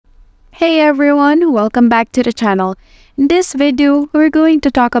Hey everyone, welcome back to the channel. In this video, we're going to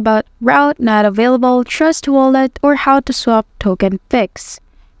talk about route not available, trust wallet, or how to swap token fix.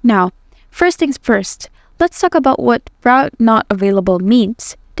 Now, first things first, let's talk about what route not available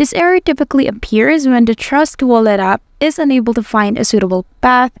means. This error typically appears when the Trust Wallet app is unable to find a suitable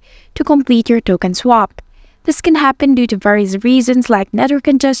path to complete your token swap. This can happen due to various reasons like network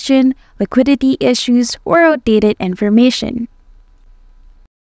congestion, liquidity issues, or outdated information.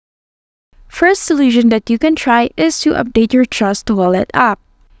 First solution that you can try is to update your Trust Wallet app.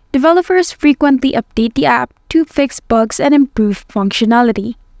 Developers frequently update the app to fix bugs and improve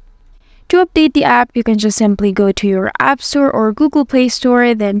functionality. To update the app, you can just simply go to your App Store or Google Play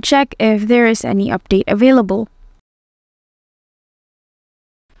Store, then check if there is any update available.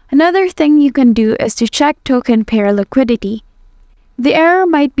 Another thing you can do is to check token pair liquidity. The error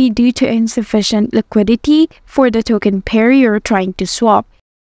might be due to insufficient liquidity for the token pair you're trying to swap.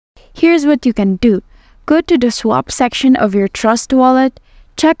 Here's what you can do. Go to the swap section of your Trust Wallet.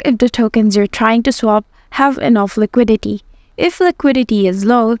 Check if the tokens you're trying to swap have enough liquidity. If liquidity is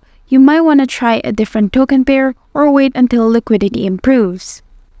low, you might want to try a different token pair or wait until liquidity improves.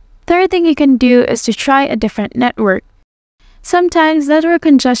 Third thing you can do is to try a different network. Sometimes network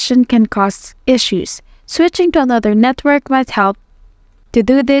congestion can cause issues. Switching to another network might help. To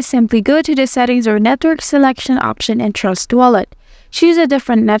do this, simply go to the Settings or Network Selection option in Trust Wallet. Choose a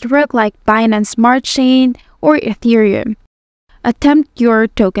different network like Binance Smart Chain or Ethereum. Attempt your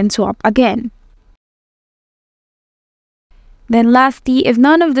token swap again. Then lastly, if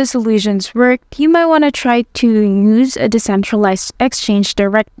none of the solutions work, you might want to try to use a decentralized exchange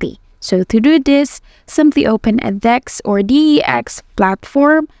directly. So to do this, simply open a DEX or DEX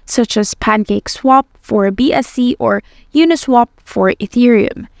platform such as PancakeSwap for BSC or Uniswap for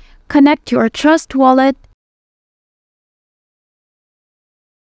Ethereum. Connect your Trust Wallet,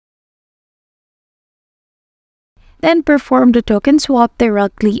 then perform the token swap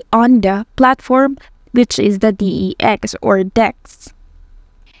directly on the platform, which is the DEX or DEX.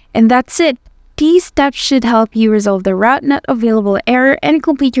 And that's it. These steps should help you resolve the route not available error and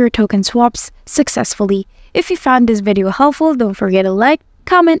complete your token swaps successfully. If you found this video helpful, don't forget to like,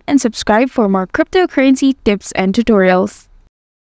 comment, and subscribe for more cryptocurrency tips and tutorials.